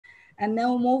And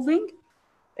now moving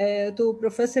to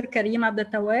Professor Karem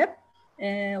Abdeltawab,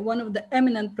 one of the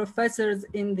eminent professors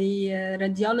in the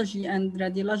radiology and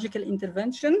radiological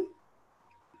intervention.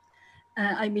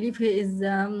 I believe he is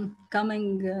coming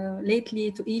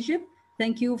lately to Egypt.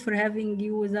 Thank you for having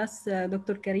you with us,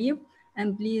 Dr. Karem,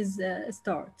 and please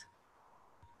start.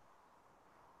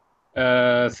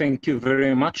 Thank you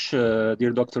very much,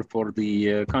 dear doctor, for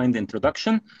the kind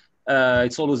introduction.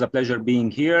 It's always a pleasure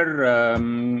being here.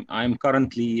 I'm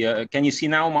currently, can you see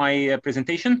now my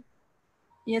presentation?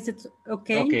 Yes, it's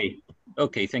okay.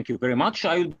 Okay, thank you very much.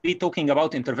 I will be talking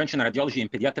about interventional radiology in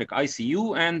pediatric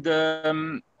ICU, and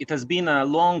it has been a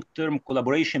long-term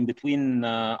collaboration between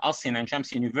us in Ain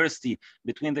Shams University,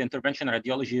 between the interventional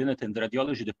radiology unit and the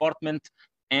radiology department,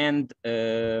 and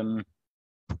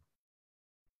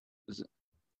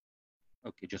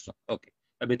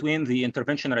between the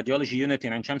interventional radiology unit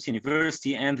in Ain Shams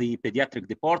University and the pediatric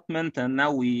department, and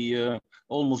now we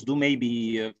almost do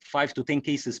maybe 5 to 10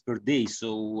 cases per day.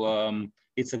 So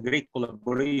it's a great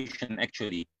collaboration,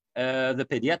 actually. The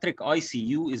pediatric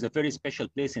ICU is a very special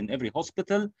place in every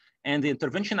hospital, and the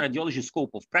interventional radiology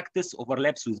scope of practice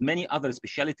overlaps with many other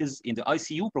specialties in the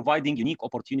ICU, providing unique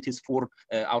opportunities for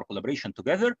our collaboration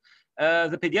together.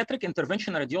 The pediatric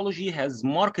interventional radiology has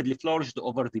markedly flourished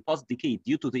over the past decade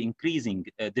due to the increasing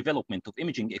development of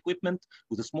imaging equipment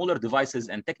with smaller devices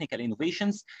and technical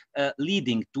innovations,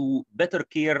 leading to better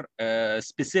care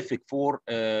specific for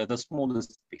the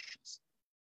smallest patients.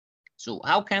 So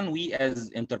how can we as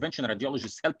interventional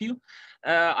radiologists help you?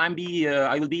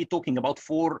 I will be talking about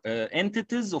 4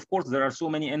 entities. Of course, there are so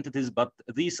many entities, but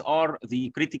these are the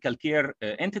critical care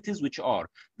entities, which are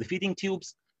the feeding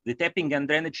tubes, the tapping and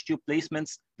drainage tube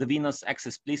placements, the venous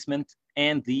access placement,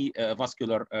 and the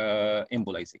vascular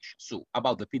embolization. So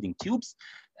about the feeding tubes.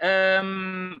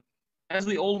 As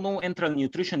we all know, enteral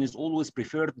nutrition is always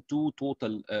preferred to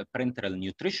total parenteral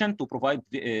nutrition to provide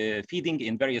feeding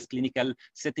in various clinical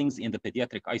settings in the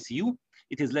pediatric ICU.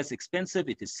 It is less expensive,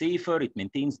 it is safer, it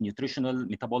maintains nutritional,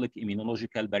 metabolic,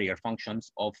 immunological barrier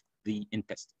functions of the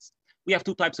intestines. We have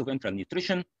 2 types of enteral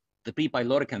nutrition, the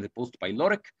pre-pyloric and the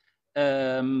post-pyloric.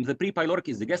 The pre-pyloric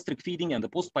is the gastric feeding, and the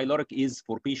post-pyloric is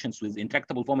for patients with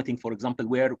intractable vomiting, for example,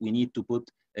 where we need to put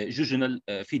jejunal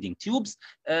feeding tubes.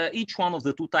 Each one of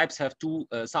the 2 types have 2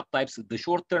 subtypes: the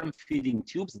short-term feeding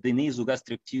tubes, the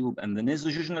nasogastric tube and the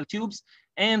nasojejunal tubes,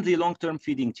 and the long-term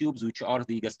feeding tubes, which are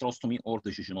the gastrostomy or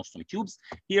the jejunostomy tubes.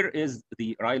 Here is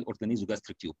the RILE or the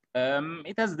nasogastric tube.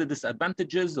 It has the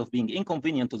disadvantages of being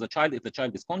inconvenient to the child if the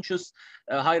child is conscious,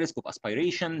 high risk of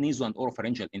aspiration, naso and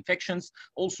oropharyngeal infections.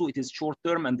 Also, it is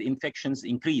short-term and the infections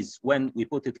increase when we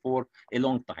put it for a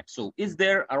long time. So is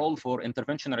there a role for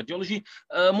interventional radiology?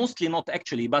 Mostly not,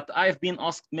 actually, but I've been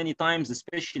asked many times,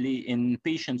 especially in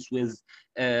patients with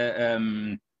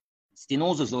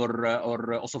stenosis or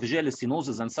esophageal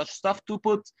stenosis and such stuff, to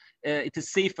put, it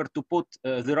is safer to put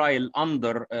the RILE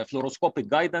under fluoroscopic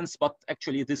guidance, but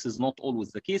actually this is not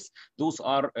always the case. Those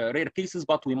are rare cases,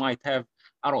 but we might have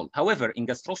a role. However, in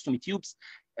gastrostomy tubes,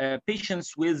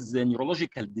 patients with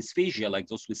neurological dysphagia, like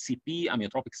those with CP,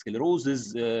 amyotrophic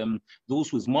sclerosis,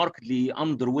 those with markedly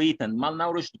underweight and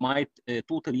malnourished might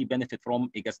totally benefit from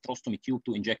a gastrostomy tube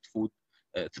to inject food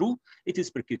through. It is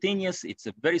percutaneous, it's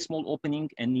a very small opening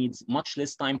and needs much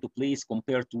less time to place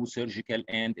compared to surgical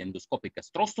and endoscopic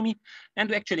gastrostomy. And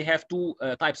we actually have 2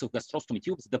 types of gastrostomy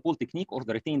tubes, the pull technique or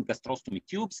the retained gastrostomy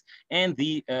tubes, and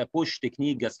the push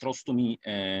technique gastrostomy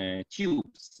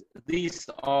tubes. These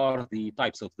are the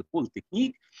types of the pull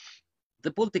technique. The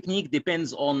pull technique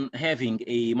depends on having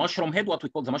a mushroom head, what we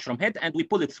call the mushroom head, and we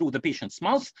pull it through the patient's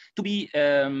mouth to be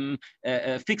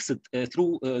fixed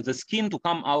through the skin to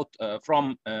come out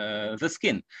from the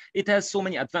skin. It has so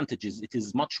many advantages. It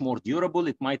is much more durable.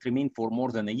 It might remain for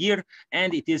more than a year,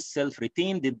 and it is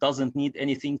self-retained. It doesn't need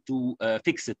anything to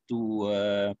fix it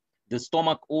to the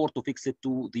stomach or to fix it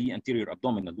to the anterior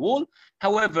abdominal wall.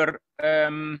 However,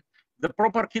 the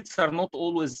proper kits are not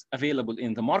always available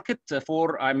in the market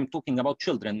I'm talking about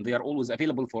children. They are always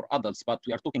available for adults, but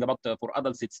we are talking about for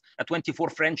adults, it's a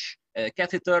 24 French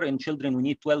catheter. In children, we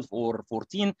need 12 or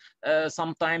 14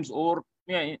 sometimes, or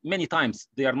many times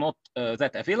they are not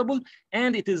that available,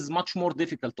 and it is much more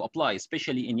difficult to apply,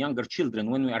 especially in younger children.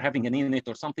 When we are having a neonate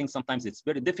or something, sometimes it's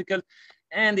very difficult,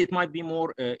 and it might be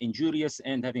more injurious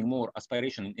and having more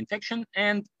aspiration and infection.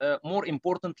 And more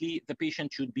importantly, the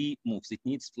patient should be moved. It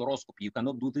needs fluoroscopy. You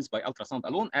cannot do this by ultrasound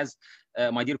alone. As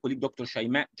my dear colleague Dr.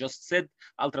 Shaimaa just said,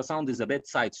 ultrasound is a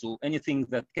bedside, so anything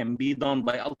that can be done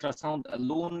by ultrasound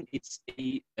alone, it's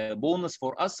a bonus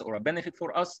for us or a benefit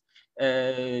for us.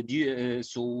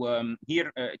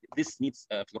 Here, this needs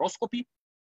fluoroscopy.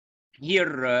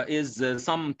 Here is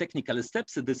some technical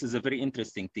steps. This is a very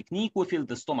interesting technique. We fill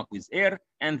the stomach with air,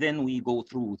 and then we go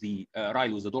through the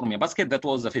Ryle with the Dormia basket. That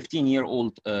was a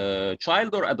 15-year-old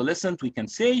child or adolescent, we can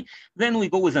say. Then we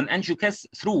go with an angiocast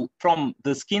through from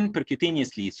the skin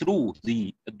percutaneously through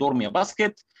the Dormia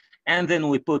basket. And then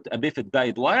we put a BIFID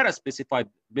guide wire, a specified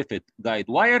BIFID guide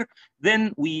wire.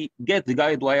 Then we get the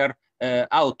guide wire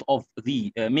out of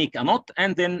the make a knot,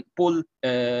 and then pull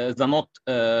the knot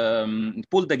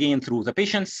pulled again through the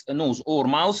patient's nose or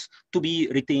mouth to be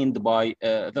retained by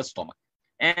the stomach.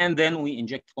 And then we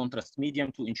inject contrast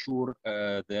medium to ensure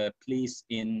the place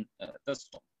in the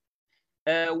stomach.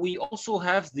 We also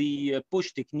have the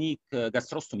push technique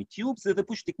gastrostomy tubes. The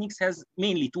push techniques has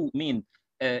mainly two main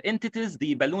entities,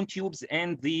 the balloon tubes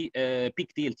and the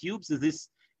pigtail tubes. This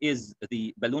is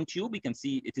the balloon tube. You can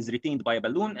see it is retained by a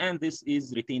balloon, and this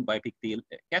is retained by a pigtail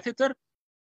catheter.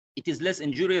 It is less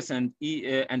injurious and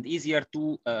easier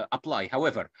to apply.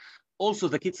 However, also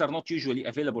the kits are not usually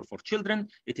available for children.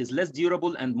 It is less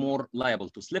durable and more liable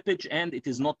to slippage, and it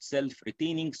is not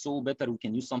self-retaining, so better we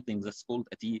can use something that's called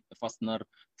a T-fastener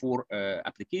for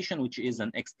application, which is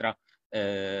an extra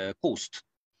cost.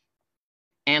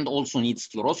 And also needs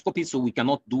fluoroscopy, so we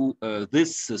cannot do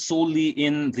this solely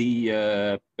in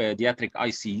the pediatric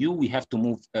ICU. We have to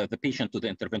move the patient to the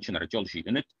interventional radiology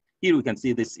unit. Here we can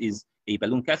see this is a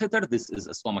balloon catheter, this is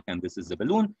a stomach, and this is a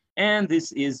balloon, and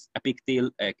this is a pigtail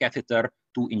catheter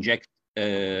to inject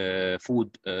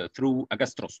food through a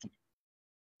gastrostomy.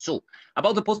 So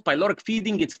about the post-pyloric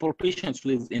feeding, it's for patients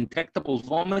with intractable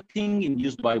vomiting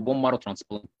induced by bone marrow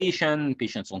transplantation,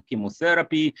 patients on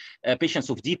chemotherapy,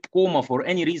 patients of deep coma for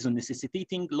any reason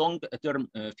necessitating long-term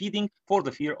feeding. For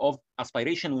the fear of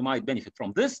aspiration, we might benefit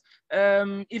from this.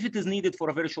 If it is needed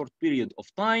for a very short period of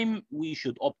time, we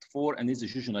should opt for an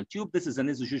esophageal tube. This is an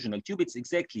esophageal tube. It's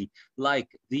exactly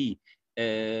like the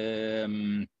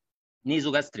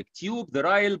nasogastric tube, the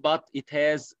Ryle, but it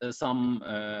has some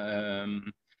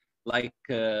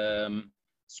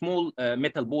small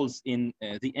metal balls in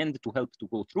the end to help to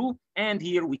go through. And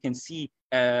here we can see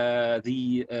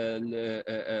we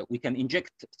can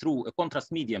inject through a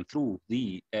contrast medium through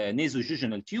the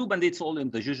nasovaginal tube, and it's all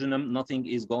in the jejunum. Nothing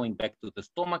is going back to the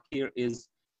stomach. Here is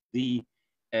the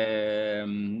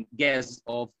gas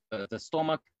of the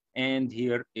stomach, and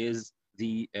here is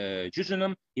the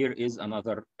jejunum. Here is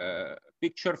another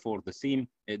picture for the same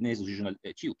nasovaginal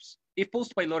tubes. If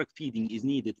post-pyloric feeding is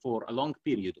needed for a long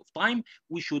period of time,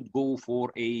 we should go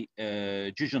for a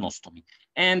jejunostomy.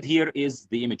 And here is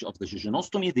the image of the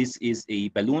jejunostomy. This is a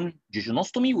balloon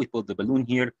jejunostomy. We put the balloon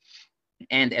here.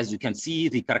 And as you can see,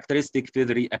 the characteristic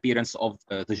feathery appearance of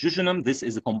the jejunum. This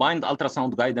is a combined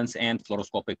ultrasound guidance and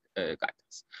fluoroscopic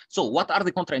guidance. So what are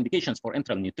the contraindications for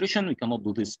enteral nutrition? We cannot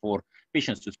do this for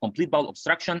patients with complete bowel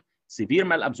obstruction, severe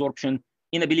malabsorption,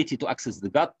 inability to access the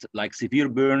gut, like severe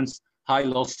burns, high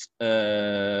loss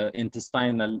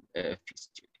intestinal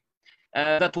fistula.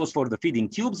 That was for the feeding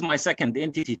tubes. My second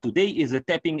entity today is a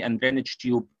tapping and drainage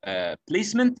tube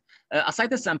placement.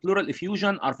 Ascites and pleural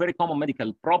effusion are very common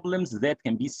medical problems that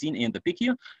can be seen in the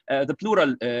PICU. The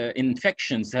pleural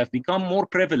infections have become more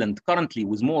prevalent currently,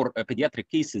 with more pediatric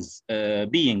cases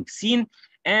being seen.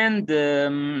 And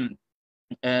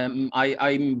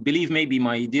I believe maybe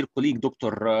my dear colleague,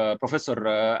 Professor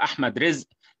Ahmed Rizq,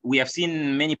 we have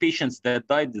seen many patients that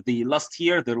died the last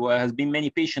year. There has been many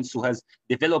patients who has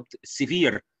developed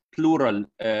severe pleural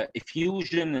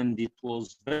effusion, and it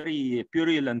was very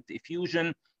purulent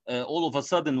effusion all of a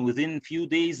sudden within few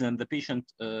days, and the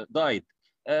patient died.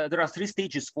 There are three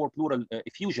stages for pleural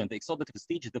effusion: the exudative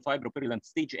stage, the fibropurulent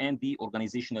stage, and the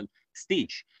organizational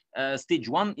stage. Stage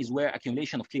 1 is where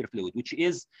accumulation of clear fluid, which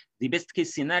is the best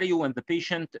case scenario when the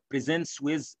patient presents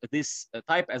with this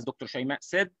type, as Dr. Shaimaa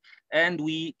said, and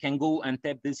we can go and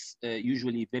tap this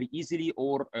usually very easily,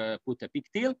 or put a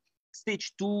pigtail.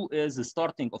 Stage 2 is the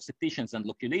starting of septations and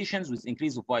loculations with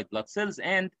increase of white blood cells,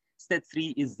 and stage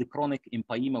 3 is the chronic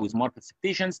empyema with marked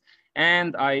septations.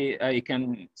 And I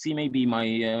can see maybe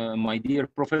my dear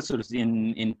professors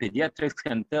in pediatrics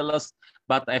can tell us,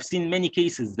 but I've seen many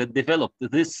cases that developed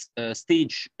this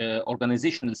stage,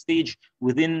 organizational stage,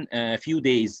 within a few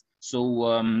days.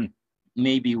 So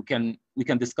maybe we can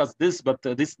discuss this, but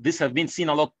this has been seen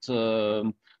a lot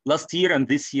last year and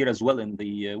this year as well in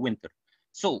the winter.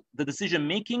 So the decision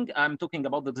making, I'm talking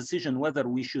about the decision whether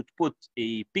we should put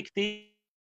a pigtail,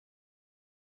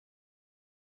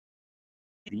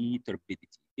 the turbidity,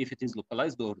 if it is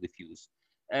localized or diffuse.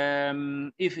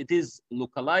 If it is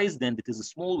localized and it is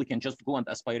small, we can just go and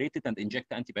aspirate it and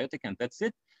inject antibiotic, and that's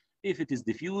it. If it is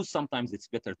diffuse, sometimes it's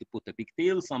better to put a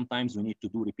pigtail. Sometimes we need to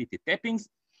do repeated tappings.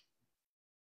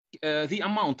 the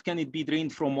amount, can it be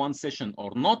drained from one session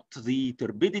or not? The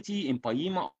turbidity,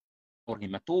 empyema, or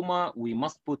hematoma, we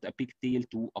must put a pigtail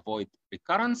to avoid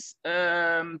recurrence.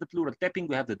 The pleural tapping,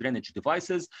 we have the drainage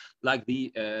devices like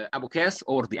the abocase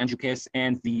or the angiocase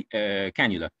and the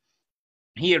cannula.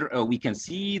 Here we can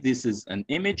see this is an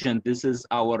image, and this is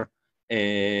our,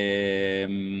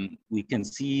 we can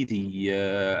see the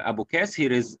abocase.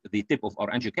 Here is the tip of our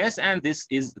angiocase, and this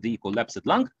is the collapsed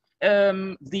lung.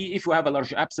 If you have a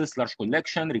large abscess, large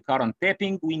collection, recurrent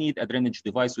tapping, we need a drainage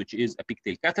device, which is a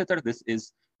pigtail catheter. This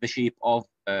is the shape of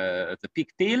the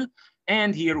pigtail.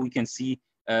 And here we can see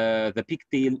the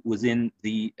pigtail within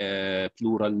the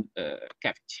pleural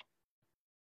cavity.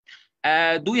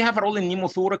 Do we have a role in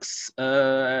pneumothorax?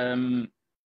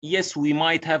 Yes, we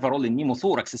might have a role in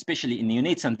pneumothorax, especially in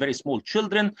neonates and very small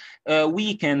children.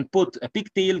 We can put a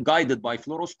pigtail guided by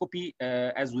fluoroscopy,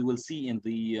 as we will see in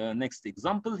the next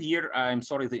example. Here, I'm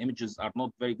sorry, the images are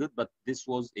not very good, but this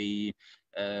was a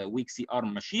weak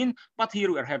C-arm machine. But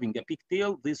here we are having a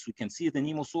pigtail. This, we can see the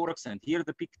pneumothorax, and here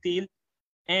the pigtail.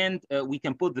 And we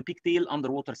can put the pigtail under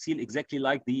water seal exactly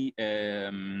like the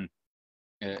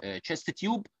chest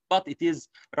tube, but it is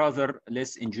rather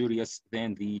less injurious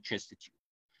than the chest tube.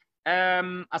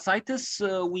 Ascites,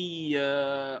 no, we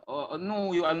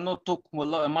will not talk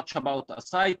much about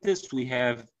ascites. We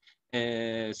have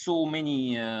so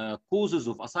many causes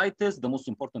of ascites, the most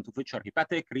important of which are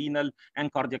hepatic, renal,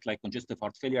 and cardiac, like congestive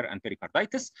heart failure and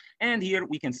pericarditis. And here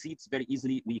we can see it's very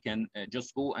easily, we can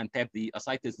just go and tap the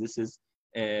ascites. This is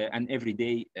an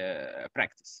everyday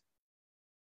practice.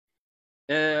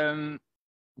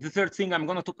 The third thing I'm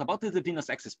going to talk about is the venous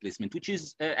access placement, which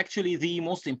is actually the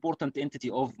most important entity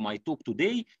of my talk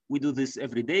today. We do this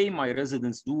every day. My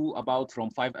residents do about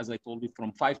from 5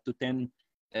 to 10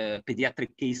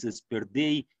 pediatric cases per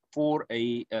day for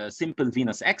a simple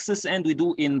venous access. And we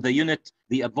do in the unit,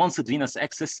 the advanced venous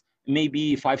access,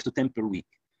 maybe 5 to 10 per week.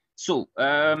 So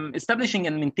establishing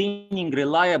and maintaining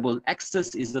reliable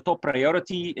access is the top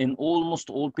priority in almost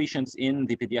all patients in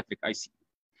the pediatric ICU.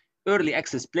 Early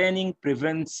access planning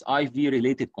prevents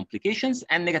IV-related complications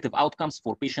and negative outcomes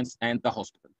for patients and the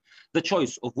hospital. The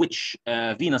choice of which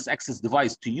venous access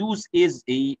device to use is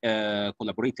a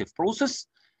collaborative process.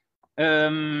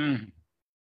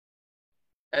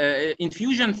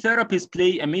 Infusion therapies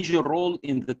play a major role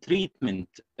in the treatment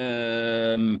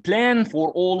plan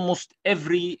for almost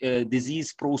every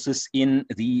disease process in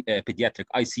the pediatric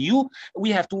ICU. We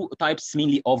have two types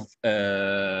mainly of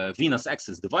venous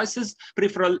access devices,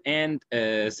 peripheral and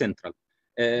central.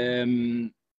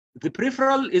 The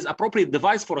peripheral is appropriate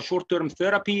device for a short-term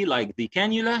therapy like the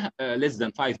cannula, less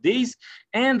than 5 days,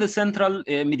 and the central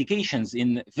medications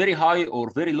in very high or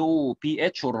very low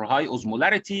pH or high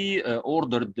osmolarity,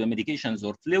 ordered medications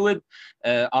or fluid,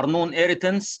 are known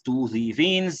irritants to the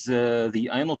veins, the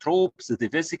ionotropes, the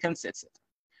vesicants, etc.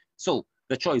 So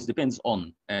the choice depends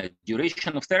on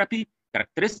duration of therapy,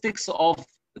 characteristics of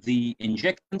the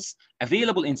injectants,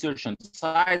 available insertion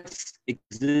sites,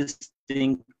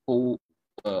 existing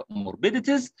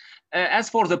morbidities. As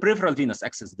for the peripheral venous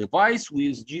access device,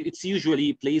 it's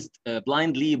usually placed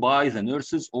blindly by the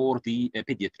nurses or the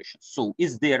pediatricians. So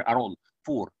is there a role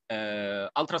for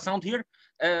ultrasound here?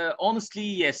 Honestly,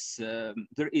 yes,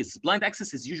 there is. Blind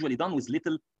access is usually done with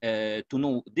little to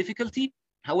no difficulty.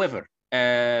 However,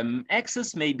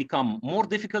 access may become more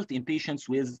difficult in patients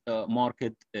with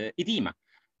marked edema.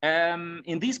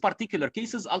 In these particular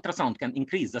cases, ultrasound can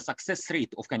increase the success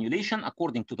rate of cannulation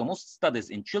according to the most studies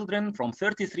in children from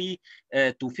 33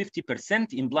 to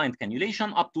 50% in blind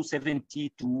cannulation up to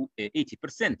 70 to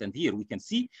 80%. And here we can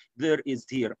see there is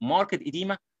here marked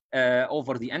edema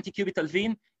over the antecubital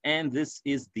vein, and this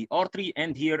is the artery,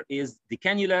 and here is the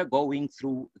cannula going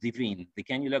through the vein. The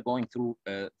cannula going through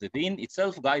the vein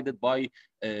itself, guided by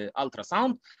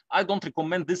ultrasound. I don't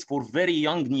recommend this for very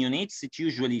young neonates. It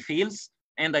usually fails.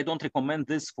 And I don't recommend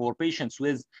this for patients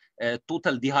with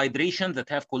total dehydration that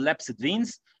have collapsed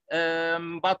veins.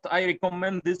 But I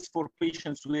recommend this for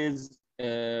patients with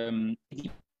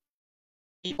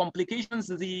complications.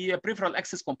 The peripheral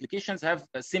access complications have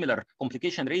similar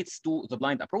complication rates to the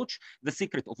blind approach. The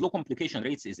secret of low complication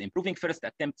rates is improving first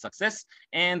attempt success,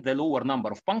 and the lower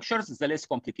number of punctures, the less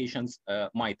complications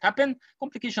might happen.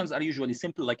 Complications are usually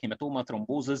simple, like hematoma,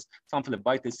 thrombosis,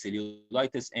 phlebitis,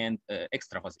 cellulitis, and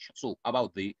extravasation. So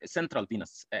about the central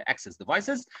venous access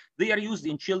devices, they are used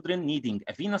in children needing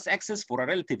a venous access for a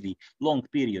relatively long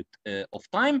period of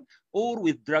time, or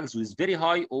with drugs with very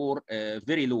high or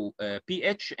very low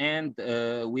pH and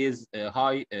with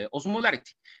high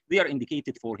osmolarity. They are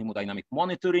indicated for hemodynamic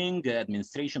monitoring,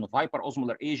 administration of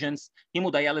hyperosmolar agents,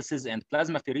 hemodialysis and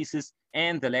plasmapheresis,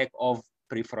 and the lack of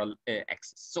peripheral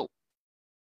access. So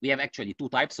we have actually two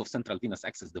types of central venous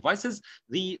access devices,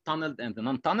 the tunneled and the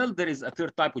non-tunneled. There is a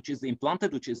third type, which is the implanted,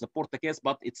 which is the porta-case,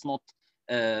 but it's not,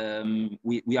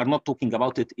 we are not talking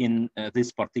about it in this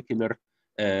particular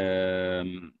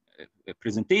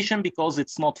presentation because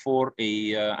it's not for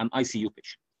an ICU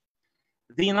patient.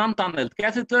 The non-tunneled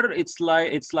catheter, it's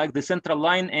like the central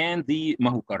line and the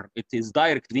mahukar. It is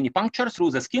direct venipuncture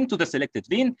through the skin to the selected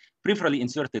vein, peripherally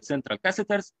inserted central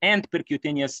catheters, and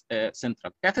percutaneous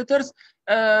central catheters.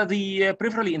 The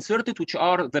peripherally inserted, which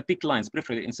are the PICC lines,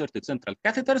 peripherally inserted central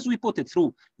catheters, we put it through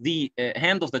the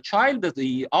hand of the child,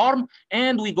 the arm,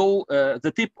 and we go,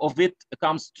 the tip of it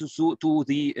comes to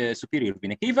the superior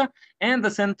vena cava, and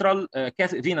the central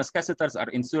venous catheters are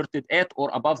inserted at or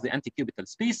above the antecubital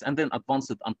space and then advanced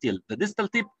until the distal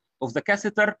tip of the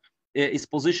catheter is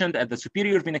positioned at the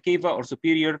superior vena cava or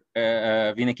superior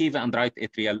vena cava and right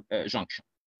atrial junction.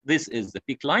 This is the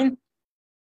PICC line.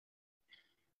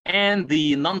 And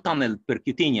the non-tunneled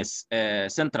percutaneous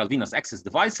central venous access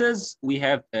devices, we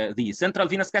have the central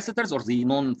venous catheters, or the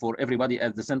known for everybody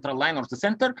as the central line or the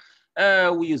center.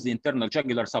 We use the internal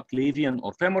jugular, subclavian,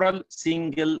 or femoral,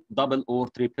 single, double, or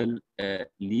triple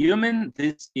lumen.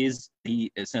 This is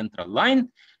the central line.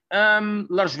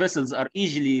 Large vessels are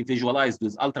easily visualized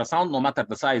with ultrasound, no matter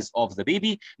the size of the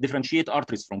baby. Differentiate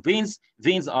arteries from veins.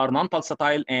 Veins are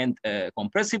non-pulsatile and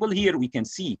compressible. Here we can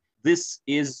see this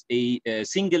is a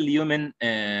single lumen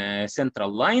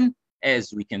central line,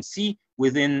 as we can see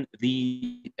within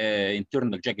the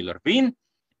internal jugular vein.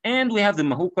 And we have the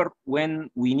mahukar when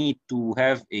we need to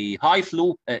have a high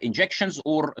flow injections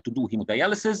or to do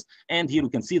hemodialysis. And here we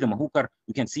can see the mahukar.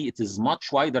 We can see it is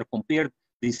much wider compared.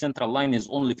 The central line is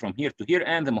only from here to here,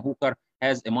 and the mahukar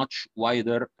has a much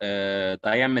wider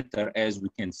diameter, as we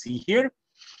can see here.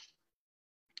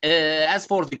 As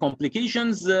for the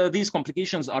complications, these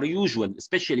complications are usual,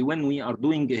 especially when we are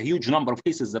doing a huge number of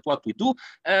cases. That's what we do.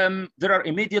 There are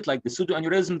immediate, like the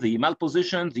pseudoaneurysm, the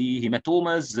malposition, the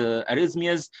hematomas,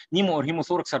 arrhythmias. Pneumo or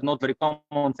hemothorax are not very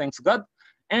common, thanks God.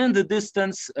 And the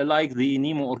distance, like the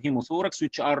pneumo or hemothorax,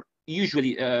 which are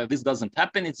usually, this doesn't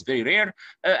happen, it's very rare.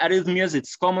 Arrhythmias,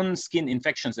 it's common, skin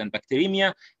infections and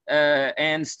bacteremia,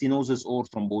 and stenosis or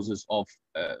thrombosis of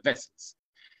vessels.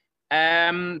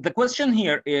 The question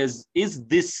here is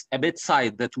this a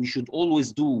bedside that we should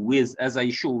always do with, as I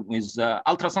showed, with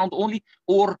ultrasound only,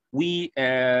 or we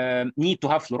need to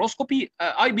have fluoroscopy?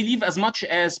 I believe as much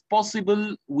as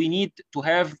possible, we need to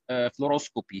have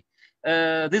fluoroscopy.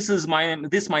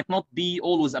 This might not be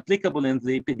always applicable in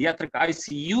the pediatric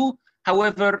ICU.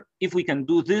 However, if we can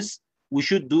do this, we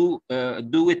should do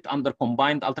it under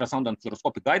combined ultrasound and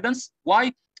fluoroscopic guidance.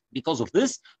 Why? Because of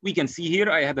this, we can see here,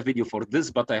 I had a video for this,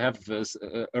 but I have a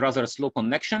rather slow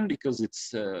connection because it's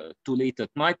too late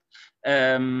at night.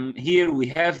 Here we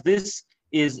have this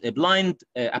is a blind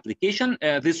application.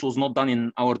 This was not done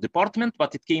in our department,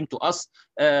 but it came to us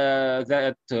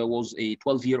that was a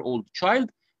 12-year-old child.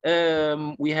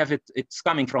 We have it's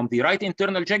coming from the right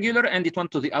internal jugular, and it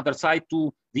went to the other side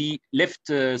to the left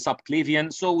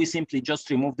subclavian. So we simply just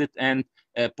removed it and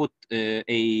put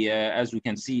as we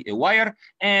can see, a wire,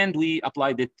 and we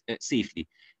applied it safely.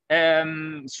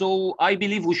 So I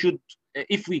believe we should,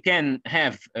 if we can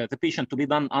have the patient to be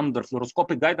done under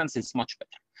fluoroscopic guidance, it's much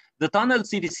better. The tunneled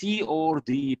CVC or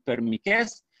the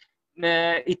permicase,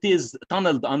 it is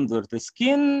tunneled under the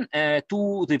skin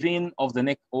to the vein of the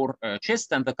neck or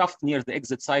chest, and the cuff near the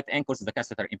exit site anchors the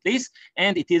catheter in place,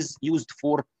 and it is used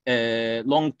for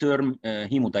long-term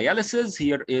hemodialysis.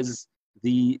 Here is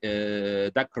the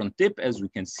Dacron tip, as we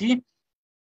can see.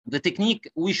 The technique,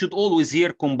 we should always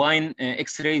here combine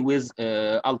X-ray with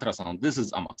ultrasound. This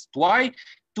is a must. Why?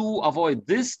 To avoid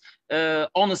this,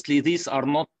 honestly, these are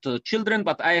not children,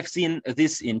 but I have seen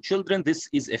this in children. This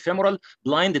is ephemeral,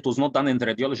 blind. It was not done in the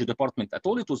radiology department at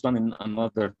all. It was done in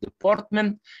another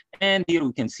department. And here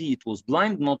we can see it was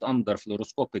blind, not under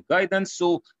fluoroscopic guidance.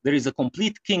 So there is a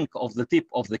complete kink of the tip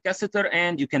of the catheter,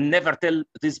 and you can never tell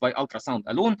this by ultrasound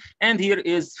alone. And here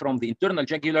is from the internal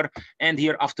jugular. And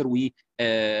here, after we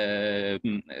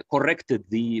corrected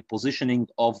the positioning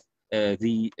of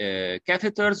the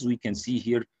catheters, we can see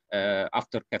here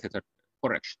after catheter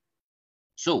correction.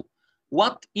 So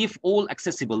what if all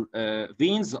accessible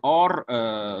veins are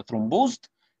thrombosed?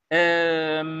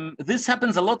 This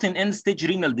happens a lot in end-stage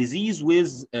renal disease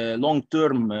with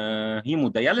long-term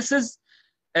hemodialysis.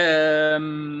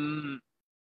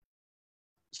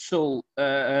 So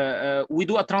we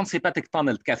do a transhepatic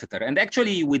tunnel catheter, and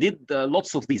actually we did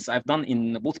lots of these. I've done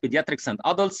in both pediatrics and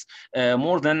adults,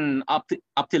 more than up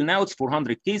till now it's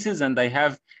 400 cases, and I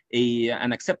have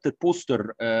an accepted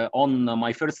poster on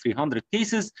my first 300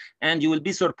 cases. And you will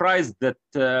be surprised that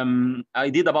I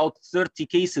did about 30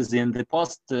 cases in the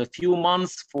past few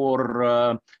months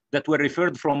for that were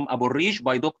referred from Abu Rish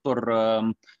by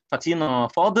Dr. Fatina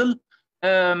Fadel.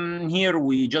 Here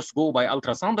we just go by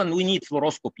ultrasound, and we need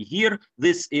fluoroscopy here.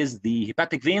 This is the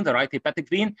hepatic vein, the right hepatic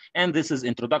vein, and this is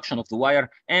introduction of the wire,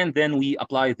 and then we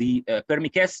apply the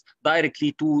permicast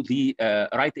directly to the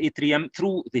right atrium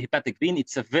through the hepatic vein.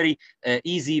 It's a very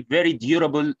easy, very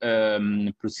durable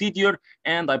procedure,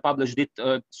 and I published it.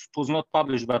 It was not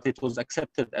published, but it was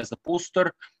accepted as a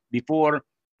poster before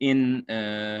in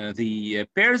the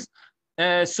pairs.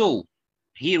 So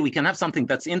here we can have something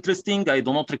that's interesting. I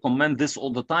do not recommend this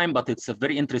all the time, but it's a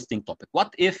very interesting topic.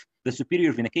 What if the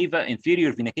superior vena cava,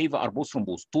 inferior vena cava are both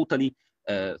thrombosed, totally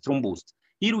thrombosed?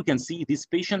 Here we can see this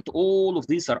patient, all of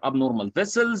these are abnormal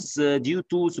vessels due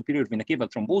to superior vena cava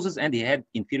thrombosis, and he had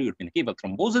inferior vena cava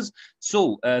thrombosis.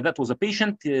 So that was a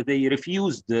patient. They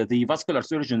refused, the vascular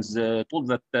surgeons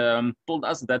told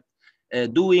us that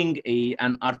doing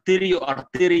an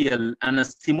arterial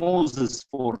anastomosis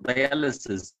for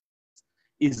dialysis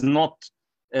is not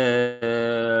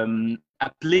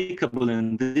applicable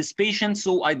in this patient.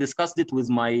 So I discussed it with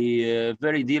my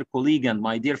very dear colleague and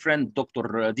my dear friend,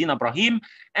 Dr. Dina Ibrahim,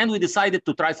 and we decided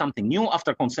to try something new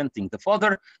after consenting the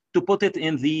father to put it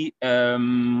in the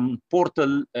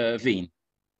portal vein.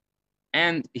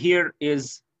 And here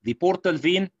is the portal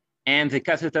vein, and the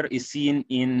catheter is seen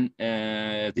in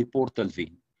the portal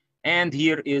vein. And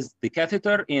here is the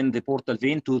catheter in the portal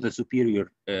vein to the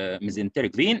superior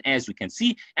mesenteric vein, as we can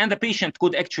see. And the patient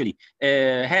could actually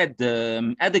had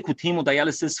adequate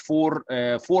hemodialysis for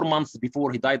 4 months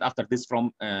before he died after this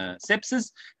from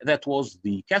sepsis. That was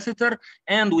the catheter.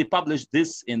 And we published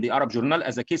this in the Arab Journal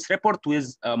as a case report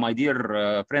with my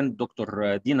dear friend,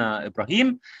 Dr. Dina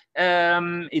Ibrahim.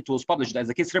 It was published as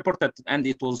a case report, and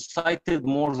it was cited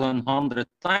more than 100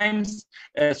 times.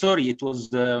 Sorry, it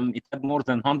had more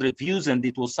than 100 views, and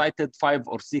it was cited 5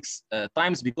 or 6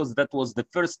 times, because that was the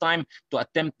first time to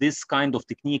attempt this kind of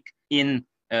technique in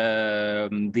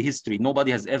the history.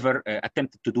 Nobody has ever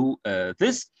attempted to do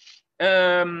this.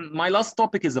 My last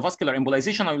topic is the vascular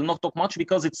embolization. I will not talk much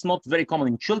because it's not very common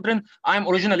in children. I'm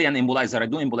originally an embolizer. I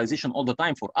do embolization all the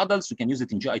time for adults. You can use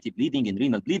it in GIT bleeding, in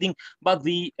renal bleeding, but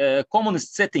the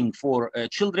commonest setting for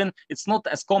children, it's not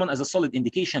as common as a solid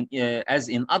indication as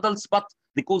in adults, but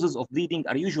the causes of bleeding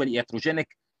are usually iatrogenic,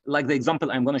 like the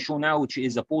example I'm going to show now, which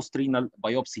is a post-renal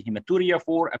biopsy hematuria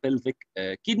for a pelvic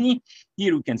kidney.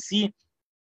 Here we can see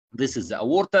this is the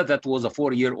aorta. That was a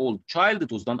 4-year-old child. It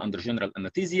was done under general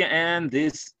anesthesia. And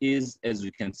this is, as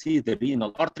you can see, the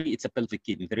renal artery. It's a pelvic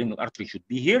kidney. The renal artery should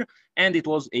be here. And it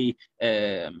was a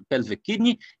pelvic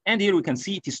kidney. And here we can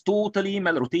see it is totally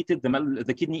malrotated.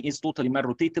 The kidney is totally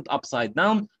malrotated upside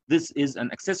down. This is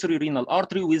an accessory renal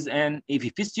artery with an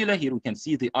AV fistula. Here we can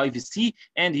see the IVC.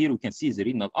 And here we can see the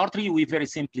renal artery. We very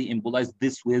simply embolized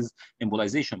this with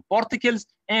embolization particles.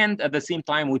 And at the same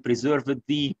time, we preserved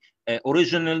the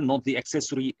original, not the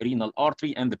accessory renal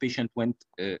artery, and the patient went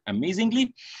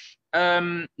amazingly.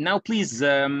 Now, please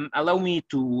allow me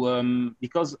to,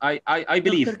 because I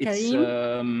believe Dr. it's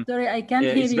sorry, I can't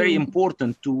hear it's you. very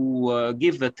important to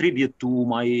give a tribute to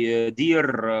my dear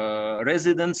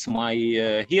residents, my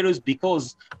heroes,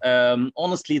 because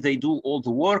honestly, they do all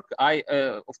the work.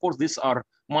 Of course, these are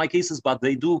my cases, but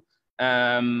they do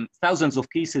thousands of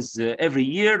cases every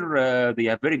year. They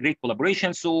have very great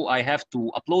collaboration, so I have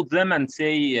to applaud them and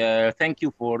say thank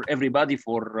you for everybody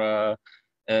for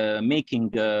making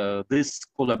this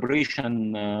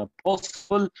collaboration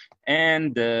possible,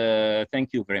 and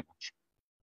thank you very much.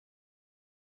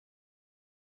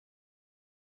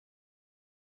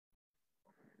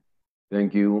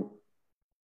 Thank you.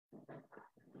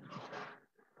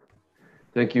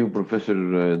 Thank you,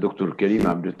 Professor Dr. Karem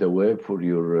Abdeltawab, for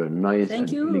your nice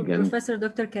Thank you, elegant... Professor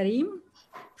Dr. Karem,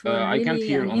 for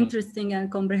really an interesting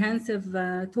and comprehensive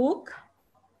talk.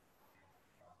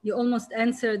 You almost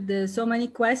answered so many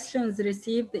questions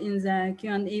received in the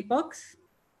Q&A box.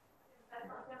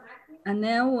 And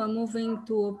now we're moving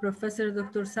to Professor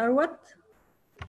Dr. Sarwat.